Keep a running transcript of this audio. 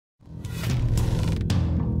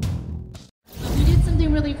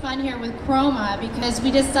something really fun here with Chroma because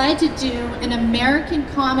we decided to do an American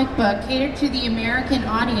comic book catered to the American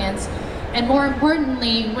audience, and more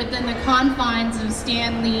importantly, within the confines of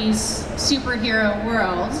Stan Lee's superhero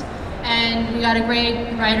world. And we got a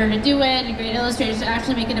great writer to do it, and a great illustrator to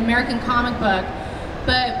actually make an American comic book.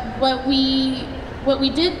 But what we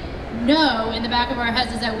did know in the back of our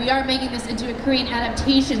heads is that we are making this into a Korean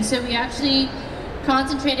adaptation, so we actually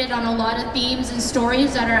concentrated on a lot of themes and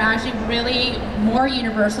stories that are actually really more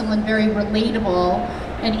universal and very relatable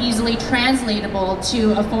and easily translatable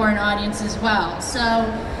to a foreign audience as well. So,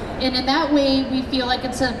 and in that way, we feel like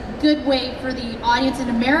it's a good way for the audience in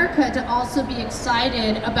America to also be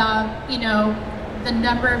excited about, you know, the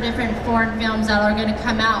number of different foreign films that are going to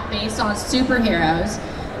come out based on superheroes.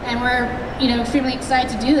 And we're, you know, extremely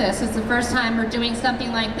excited to do this. It's the first time we're doing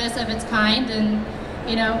something like this of its kind, and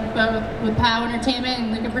you know, both with POW Entertainment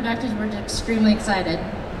and Luka Productions, we're extremely excited.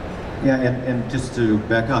 Yeah, and just to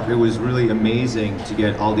back up, it was really amazing to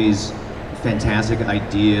get all these fantastic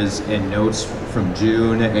ideas and notes from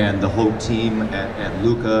June and the whole team at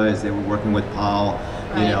Luka as they were working with POW.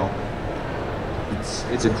 Right. You know,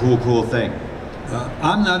 it's a cool thing.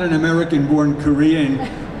 I'm not an American-born Korean,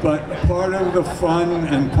 but part of the fun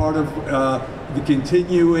and part of the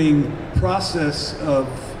continuing process of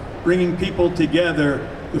bringing people together,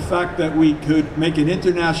 the fact that we could make an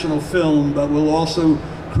international film, but we'll also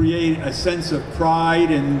create a sense of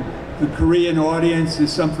pride in the Korean audience,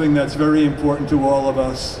 is something that's very important to all of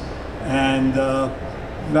us. And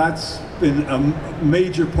that's been a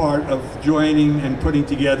major part of joining and putting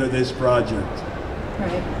together this project.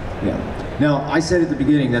 Right. Yeah. Now, I said at the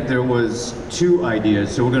beginning that there was 2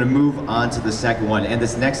 ideas, so we're going to move on to the second one. And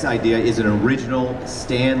this next idea is an original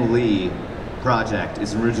Stan Lee project.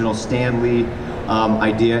 It's an original Stan Lee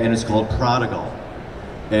idea, and it's called Prodigal.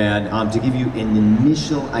 And to give you an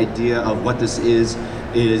initial idea of what this is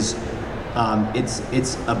it's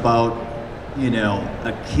about, you know,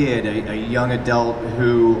 a kid, a young adult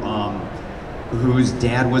whose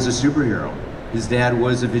dad was a superhero. His dad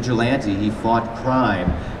was a vigilante. He fought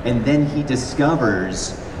crime, and then he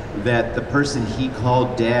discovers that the person he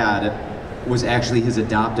called dad was actually his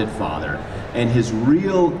adopted father, and his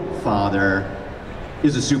real father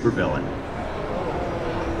is a supervillain.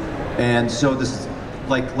 And so this is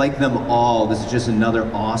like them all, this is just another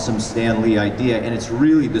awesome Stan Lee idea, and it's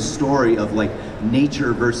really the story of like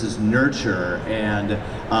nature versus nurture, and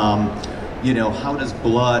you know, how does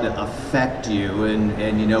blood affect you,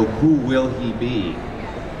 and you know, who will he be?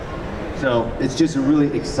 So it's just a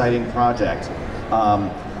really exciting project.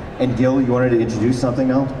 And Gill, you wanted to introduce something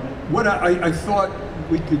now? What I thought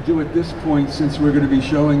we could do at this point, since we're going to be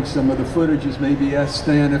showing some of the footage, is maybe ask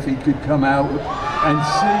Stan if he could come out and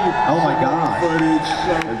see oh my God. Footage.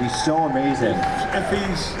 It'd be so amazing. If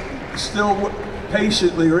he's still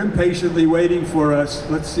patiently or impatiently waiting for us,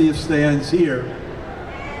 let's see if Stan's here.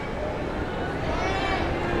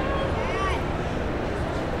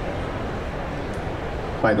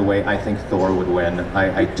 By the way, I think Thor would win.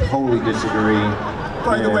 I totally disagree.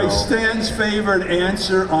 By the way, Stan's favorite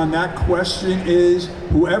answer on that question is,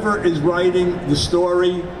 whoever is writing the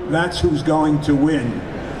story, that's who's going to win.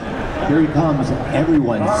 Here he comes,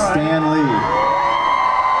 everyone, right. Stan Lee.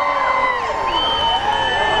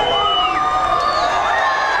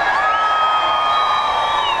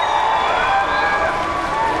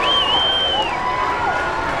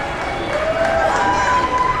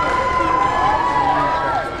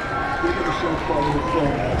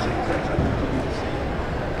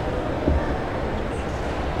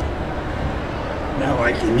 Now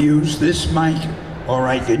I can use this mic, or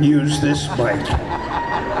I can use this mic.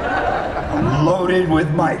 I'm loaded with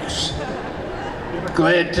mics.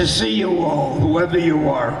 Glad to see you all, whoever you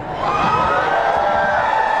are.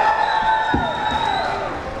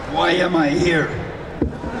 Why am I here?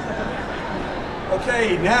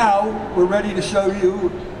 Okay, now we're ready to show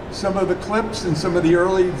you some of the clips and some of the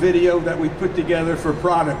early video that we put together for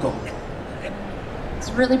Prodigal.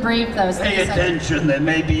 It's really brave, though. Pay attention, there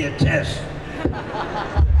may be a test.